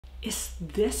Is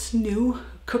this new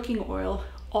cooking oil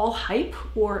all hype,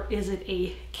 or is it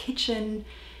a kitchen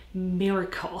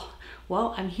miracle?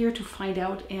 Well, I'm here to find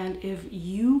out, and if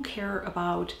you care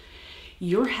about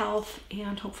your health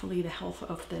and hopefully the health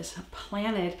of this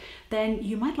planet, then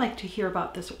you might like to hear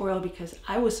about this oil, because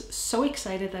I was so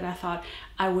excited that I thought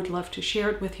I would love to share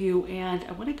it with you. And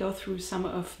I want to go through some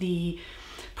of the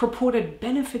purported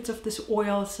benefits of this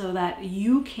oil so that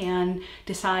you can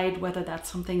decide whether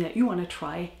that's something that you want to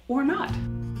try or not.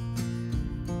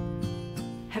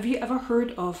 Have you ever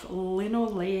heard of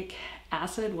linoleic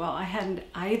acid? Well, I hadn't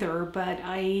either, but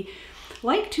I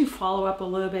like to follow up a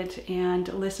little bit and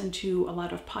listen to a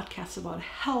lot of podcasts about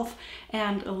health.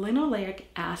 And linoleic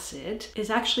acid is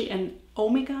actually an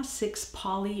omega-6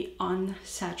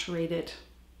 polyunsaturated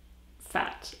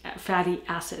fatty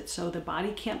acid, so the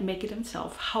body can't make it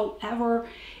itself. However,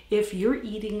 if you're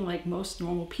eating like most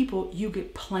normal people, you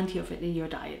get plenty of it in your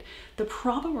diet. The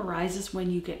problem arises when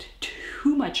you get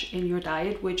too much in your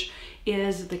diet, which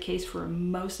is the case for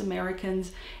most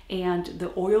Americans, and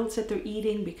the oils that they're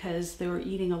eating, because they're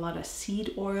eating a lot of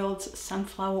seed oils,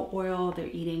 sunflower oil, they're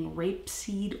eating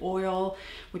rapeseed oil,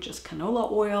 which is canola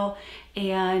oil.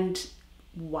 And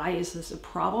why is this a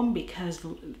problem? Because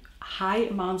high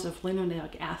amounts of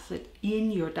linoleic acid in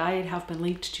your diet have been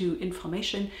linked to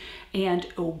inflammation and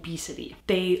obesity.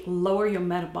 They lower your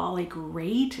metabolic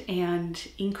rate and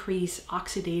increase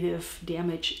oxidative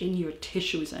damage in your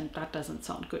tissues, and that doesn't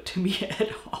sound good to me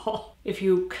at all. If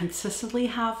you consistently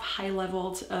have high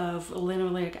levels of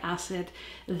linoleic acid,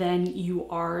 then you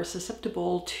are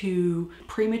susceptible to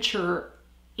premature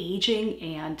aging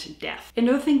and death.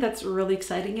 Another thing that's really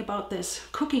exciting about this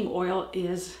cooking oil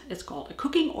is it's called a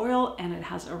cooking oil, and it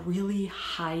has a really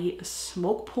high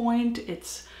smoke point.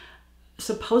 It's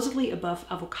supposedly above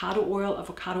avocado oil.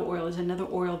 Avocado oil is another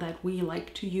oil that we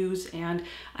like to use, and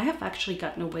I have actually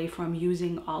gotten away from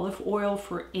using olive oil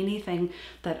for anything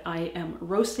that I am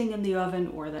roasting in the oven,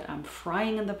 or that I'm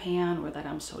frying in the pan, or that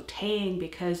I'm sauteing,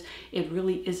 because it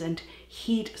really isn't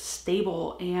heat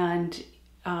stable, and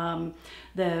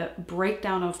the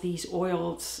breakdown of these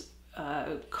oils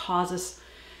causes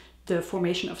the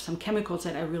formation of some chemicals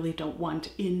that I really don't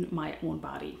want in my own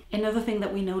body. Another thing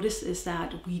that we notice is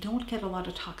that we don't get a lot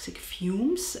of toxic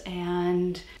fumes.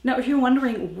 And now, if you're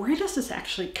wondering, where does this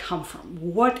actually come from?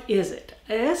 What is it?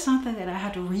 It is something that I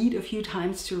had to read a few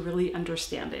times to really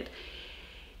understand it.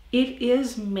 It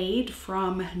is made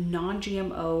from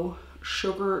non-GMO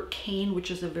sugar cane, which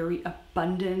is a very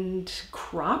abundant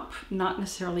crop, not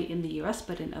necessarily in the US,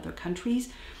 but in other countries.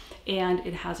 And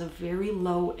it has a very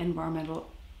low environmental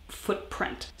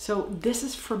footprint. So this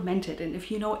is fermented. And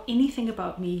if you know anything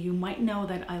about me, you might know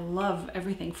that I love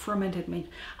everything fermented. I mean,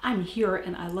 I'm here,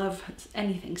 and I love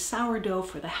anything sourdough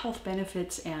for the health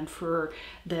benefits and for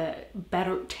the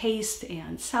better taste,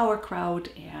 and sauerkraut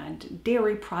and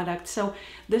dairy products. So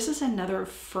this is another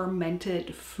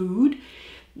fermented food.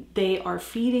 They are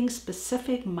feeding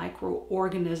specific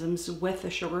microorganisms with the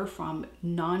sugar from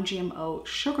non-GMO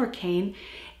sugarcane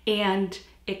and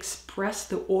express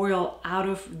the oil out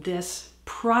of this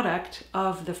product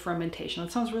of the fermentation.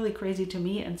 It sounds really crazy to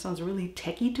me and sounds really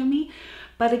techy to me.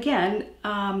 But again,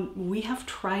 we have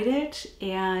tried it,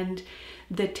 and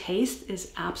the taste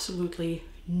is absolutely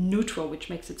neutral, which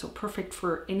makes it so perfect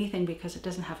for anything, because it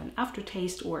doesn't have an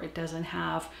aftertaste, or it doesn't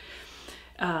have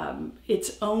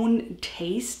its own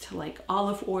taste, like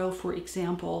olive oil, for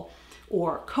example,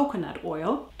 or coconut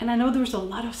oil. And I know there's a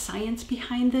lot of science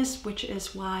behind this, which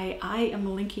is why I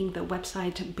am linking the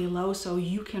website below, so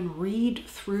you can read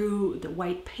through the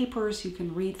white papers, you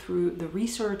can read through the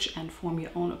research and form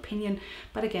your own opinion.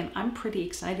 But again, I'm pretty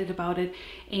excited about it,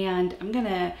 and I'm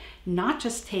gonna not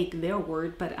just take their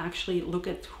word, but actually look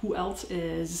at who else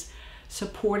is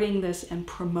supporting this and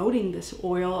promoting this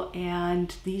oil.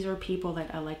 And these are people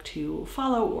that I like to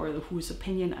follow, or whose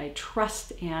opinion I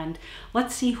trust, and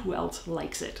let's see who else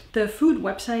likes it. The food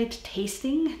website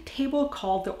Tasting Table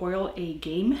called the oil a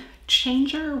game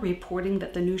changer, reporting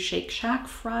that the new Shake Shack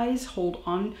fries hold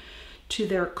on to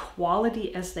their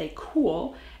quality as they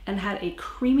cool, and had a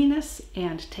creaminess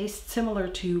and taste similar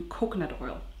to coconut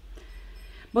oil.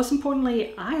 Most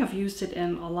importantly, I have used it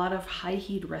in a lot of high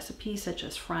heat recipes, such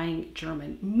as frying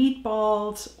German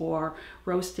meatballs or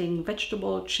roasting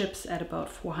vegetable chips at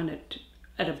above 400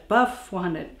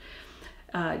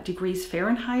 degrees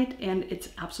Fahrenheit. And it's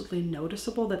absolutely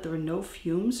noticeable that there are no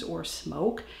fumes or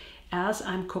smoke as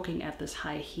I'm cooking at this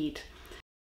high heat.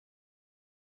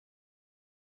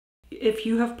 if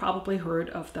you have probably heard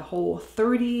of the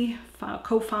Whole30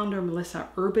 co-founder Melissa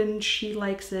Urban, she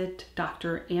likes it.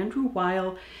 Dr. Andrew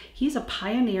Weil, he's a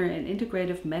pioneer in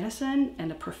integrative medicine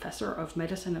and a professor of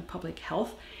medicine and public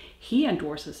health. He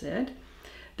endorses it.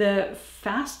 The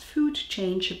fast food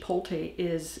chain Chipotle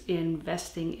is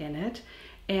investing in it,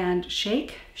 and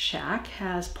Shake Shack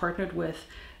has partnered with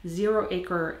Zero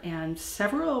Acre, and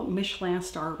several Michelin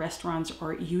star restaurants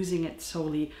are using it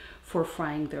solely for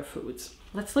frying their foods.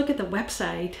 Let's look at the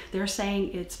website. They're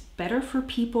saying it's better for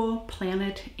people,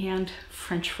 planet, and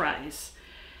French fries.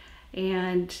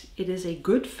 And it is a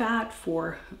good fat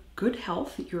for good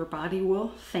health. Your body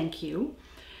will thank you.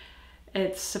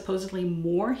 It's supposedly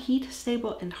more heat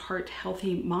stable and heart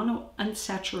healthy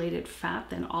monounsaturated fat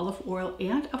than olive oil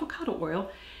and avocado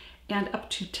oil, and up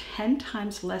to 10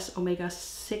 times less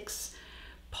omega-6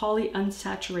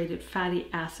 polyunsaturated fatty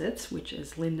acids, which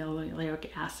is linoleic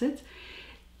acids,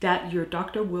 that your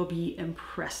doctor will be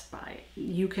impressed by.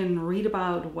 You can read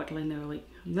about what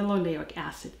linoleic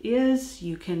acid is.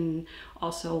 You can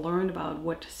also learn about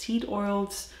what seed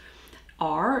oils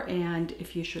are and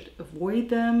if you should avoid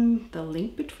them, the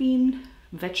link between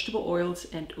vegetable oils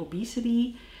and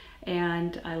obesity.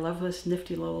 And I love this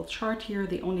nifty little chart here,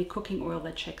 the only cooking oil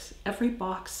that checks every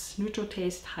box: neutral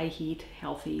taste, high heat,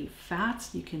 healthy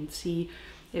fats. You can see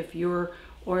if your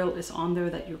oil is on there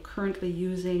that you're currently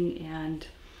using, and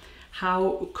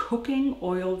how cooking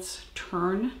oils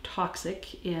turn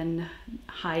toxic in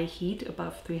high heat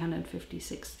above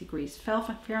 356 degrees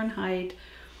Fahrenheit,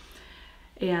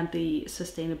 and the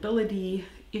sustainability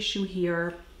issue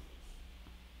here.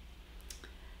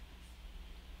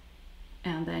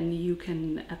 And then you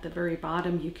can, at the very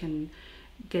bottom, you can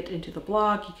get into the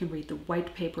blog, you can read the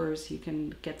white papers, you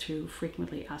can get through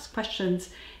frequently asked questions,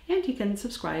 and you can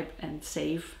subscribe and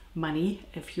save money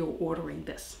if you're ordering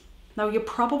this. Now you're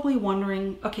probably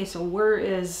wondering, okay, so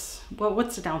what's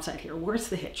the downside here? Where's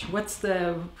the hitch?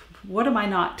 What am I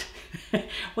not,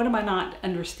 what am I not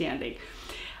understanding?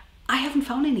 I haven't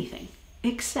found anything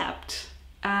except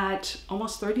at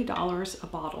almost $30 a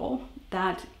bottle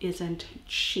that isn't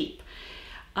cheap.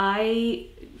 I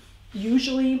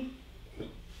usually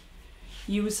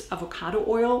use avocado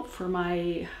oil for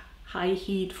my high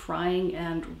heat frying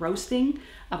and roasting.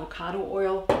 Avocado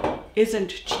oil isn't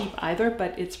cheap either,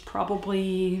 but it's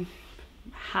probably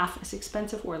half as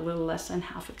expensive or a little less than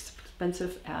half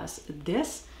expensive as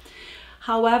this.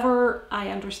 However, I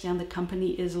understand the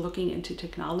company is looking into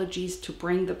technologies to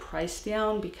bring the price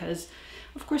down because,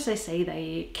 of course, they say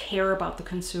they care about the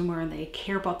consumer and they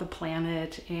care about the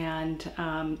planet, and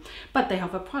but they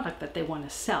have a product that they want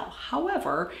to sell.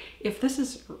 However, if this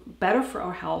is better for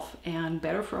our health and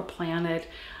better for our planet,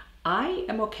 I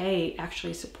am okay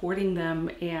actually supporting them,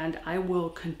 and I will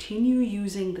continue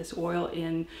using this oil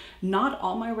in not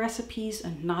all my recipes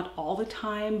and not all the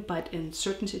time, but in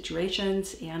certain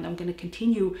situations, and I'm going to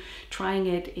continue trying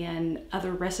it in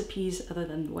other recipes other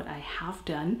than what I have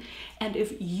done. And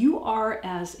if you are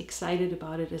as excited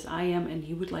about it as I am and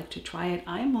you would like to try it,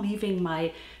 I am leaving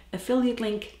my affiliate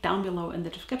link down below in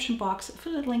the description box.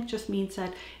 Affiliate link just means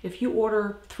that if you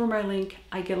order through my link,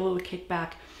 I get a little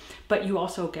kickback, but you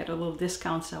also get a little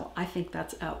discount, so I think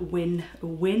that's a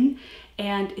win-win.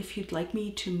 And if you'd like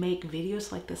me to make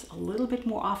videos like this a little bit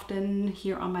more often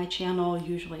here on my channel,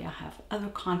 usually I have other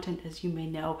content, as you may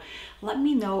know, let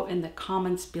me know in the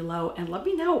comments below, and let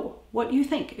me know what you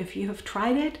think. If you have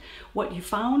tried it, what you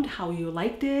found, how you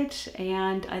liked it,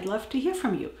 and I'd love to hear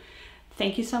from you.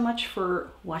 Thank you so much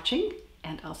for watching,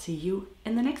 and I'll see you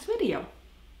in the next video.